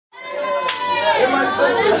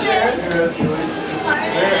I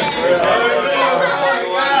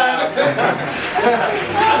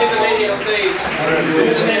think the lady on stage.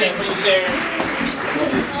 What's your name? Please share.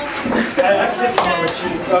 I kissed him on the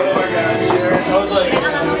cheek. Oh my gosh, Sharon. I was like,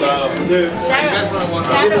 dude. That's what I want.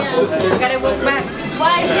 You gotta walk back.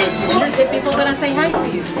 Why? The people gonna say hi to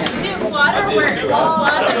you. To water works.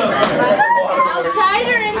 Outside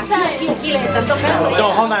or inside? No,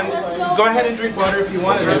 hold on. Go ahead and drink water if you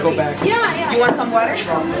want, and then go back. You want some water?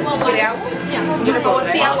 ¿Quiere agua? Yo le pongo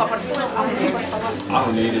sí agua, por favor. I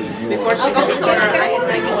don't need it. Before she goes to dinner, I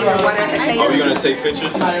give you water and Are we gonna take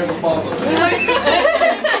pictures? We want to take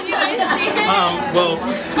pictures. Can you guys see it? Well,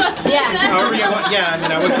 however you want. Yeah, I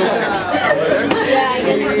mean, I would go Yeah, I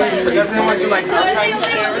guess. You guys didn't want to do like outside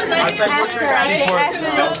portraits? After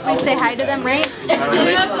this, we say hi to them, right?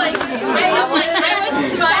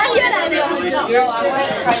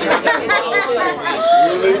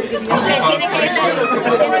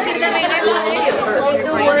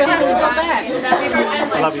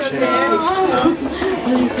 I love you, Sharon.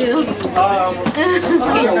 Me too.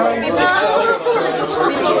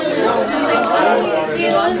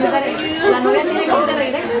 La novia tiene que ir de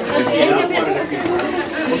regreso.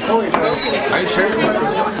 Are you sure?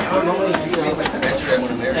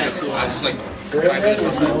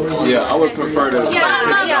 Yeah, I would prefer to.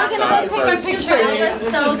 Yeah, we're gonna go take our picture. That's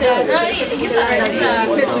so good. You better do that.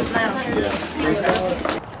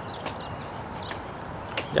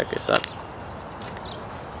 Ya que sal.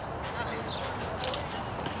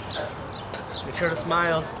 Make sure to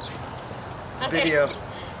smile. It's a video.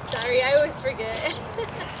 Sorry, I always forget.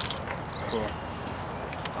 Cool.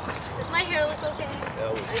 Does my hair look okay?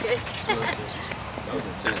 Okay. That was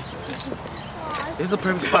intense, man. This is a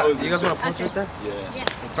perfect spot. You guys want to post right there? Yeah.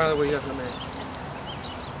 In front of where you guys are married.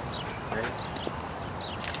 Right?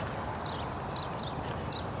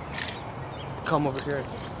 Come over here.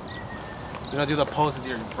 You're gonna do the pose with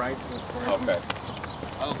your bride. Okay.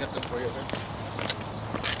 I'll get them for you, okay?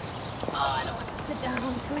 Oh, I don't want to sit down.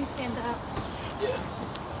 Can we stand up?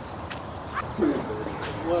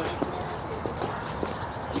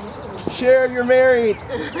 Share, you're married.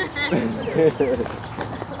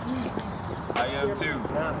 I am too.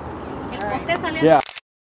 Yeah.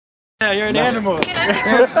 Yeah, you're an animal. Yeah,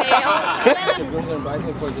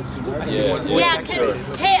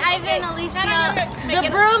 hey, Ivan, Alicia, the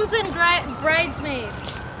brooms and bridesmaids.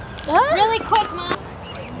 Really quick, Mom.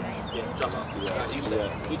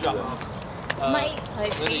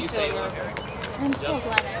 I'm so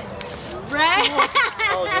glad I did. Right?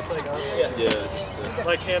 Oh, just like us? Yeah.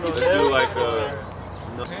 Like handle Let's do like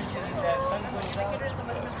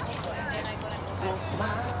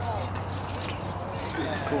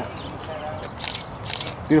Cool.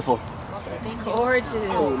 Beautiful. Gorgeous.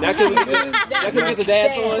 Oh, that could be the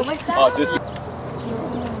dance one. oh, just.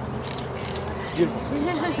 Beautiful.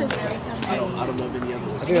 I don't know any other. I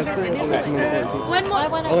think that's good. Okay. One more.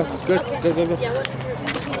 Okay, good, Okay. good. Yeah, one more.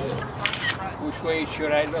 Which way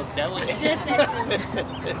should I look? That way? This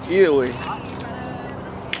is. Either way. These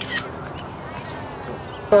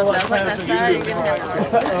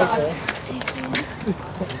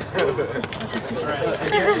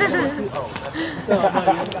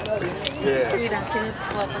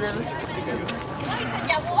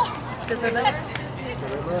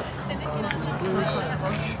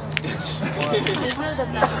are the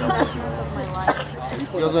best investments of my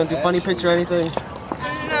life. You guys want to do funny picture or anything?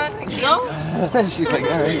 No? She's like,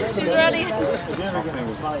 alright. She's ready.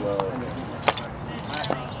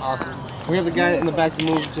 Awesome. We have the guy in the back to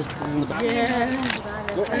move just because he's in the back. Yeah.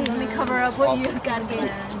 Let me cover up what you got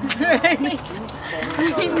here. Right?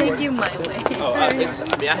 Let me make you my way. Oh, I mean,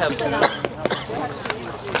 I have some.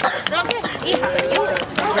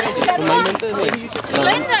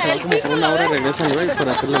 Como una hora regresan luego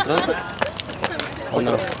para hacer la entrada. ¿O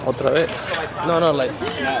no? ¿Otra vez? No, like. I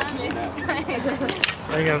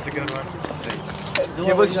think that was a good one.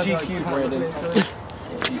 Give us GQ, Brandon.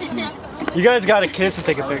 You guys got to kiss and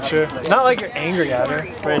take a picture. Not like you're angry at her.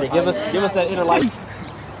 Brandon, give us that inner light.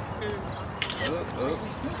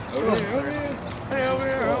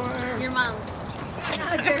 Your mom's.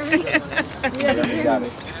 Got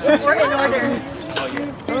it. We're in order.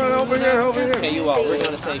 Over here. Hey, you all, we're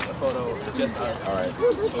going to take a photo of just us. All right.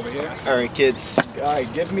 Over here. All right, kids. All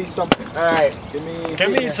right, give me something. All right. Give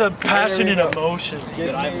me some passion and emotion.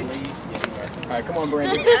 All right, come on,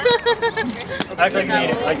 Brandon. Act like you mean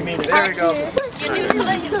it. Like you mean it. There we go.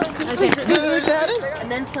 Okay. And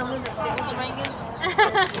then someone's face ringing.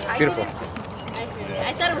 Beautiful.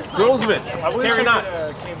 I thought it was Roseman. Terry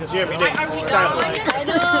Knotts. Jeremy, I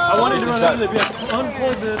know. I wanted to remember that we have to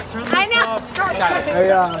unplug this, turn this I know. off. Hey,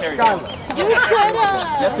 You should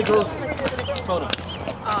have. That's the girl's photo.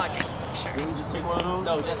 Oh, okay. Can we just take one of those?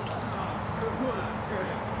 No, just.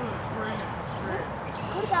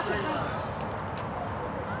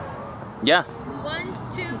 Ya, 1,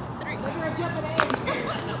 2, 3.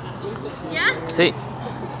 Yeah? sí.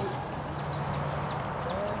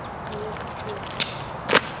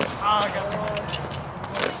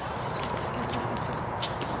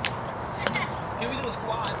 Can we do a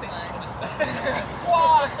squad? I think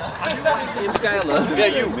squad. Yeah,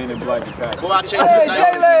 you. Men in black and pack. Go out, change Hey,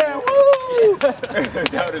 Jaylen! Woo!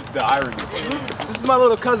 That was the irony. This is my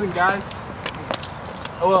little cousin, guys.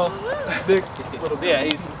 Oh, well, big. Yeah,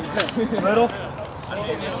 he's. Little?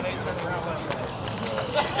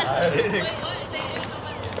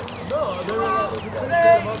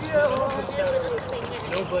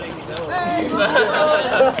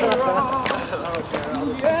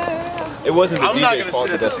 It wasn't the DJ fault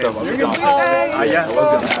that that stuff was yeah, it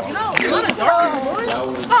wasn't.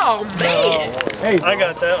 Oh, man. Hey, I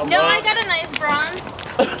got that. No, I got a nice bronze.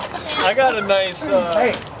 I got a nice.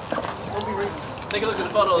 Hey. Take a look at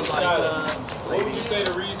the photos. Like, What would you say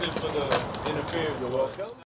the reason for the interference?